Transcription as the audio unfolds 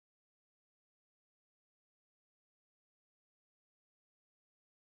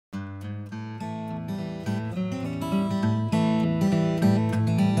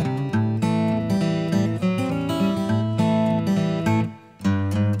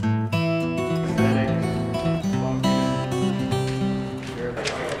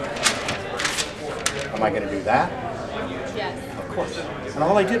Am I going to do that? Yes. Of course. And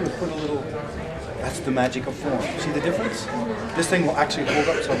all I did was put a little, that's the magic of form. See the difference? This thing will actually hold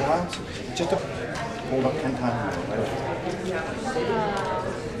up several ounces. Just hold up 10 times more. Right?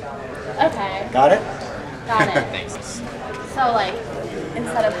 Okay. Got it? Got it. Thanks. So like,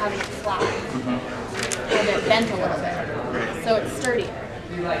 instead of having it flat, have it bent a little bit, so it's sturdier.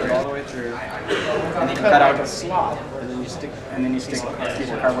 Put it all the way through, and then you cut out a slot, and then you stick a piece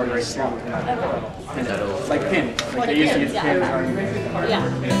of cardboard right through. Like pin, like they used to use pins on. Yeah.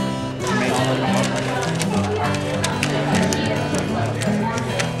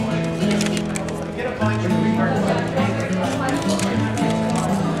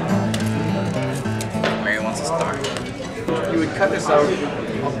 Mary wants to start. You would cut this out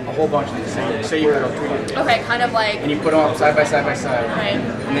a whole bunch of these. Say you cut out 3. Okay, kind of like. And you put them up side by side by side. Right.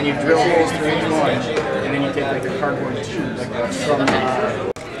 And then you drill holes through each one. And then you take like the cardboard tube, like from.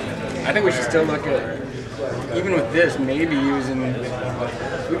 I think we should still look at, even with this, maybe using.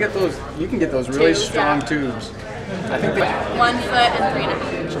 We get those. You can get those really Tubes, strong yeah. tubes. I think they. 1 foot and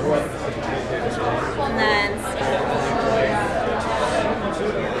 3.5. And then.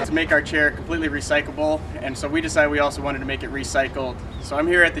 To make our chair completely recyclable, and so we decided we also wanted to make it recycled. So I'm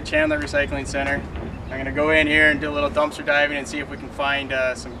here at the Chandler Recycling Center. I'm going to go in here and do a little dumpster diving and see if we can find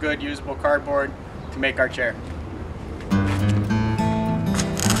some good usable cardboard to make our chair.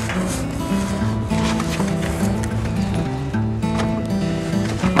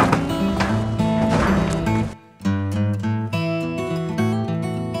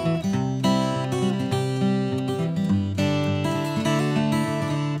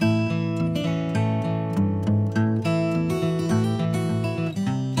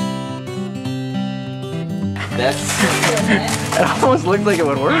 It almost looked like it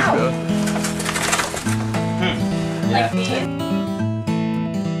would work though. Like these?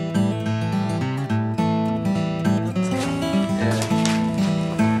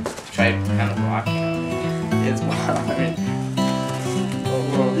 Try it kind of rocking. It's wild. I mean,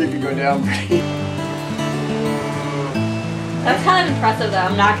 you can go down pretty. That's kind of impressive though,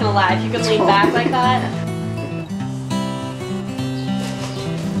 I'm not gonna lie. If you could lean back like that.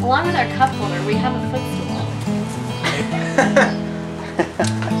 Along with our cup holder, we have a footstool.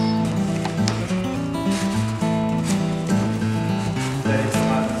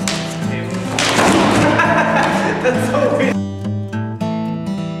 That's so weird.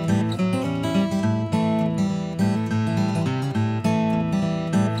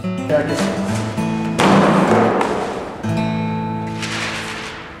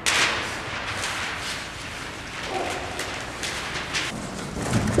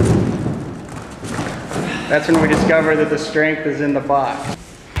 That's when we discover that the strength is in the box.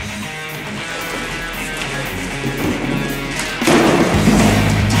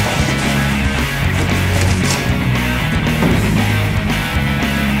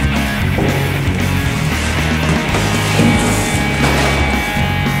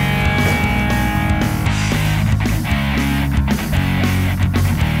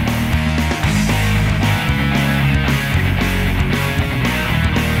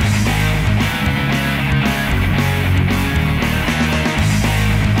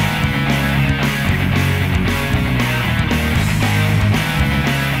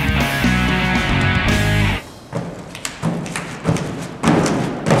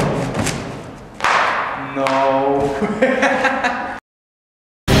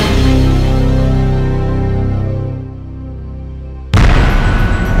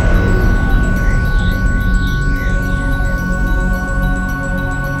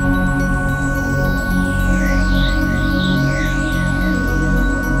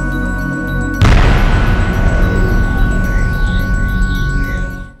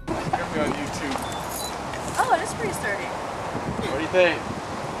 Oh, it is pretty sturdy. What do you think?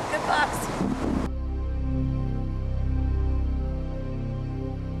 Good box.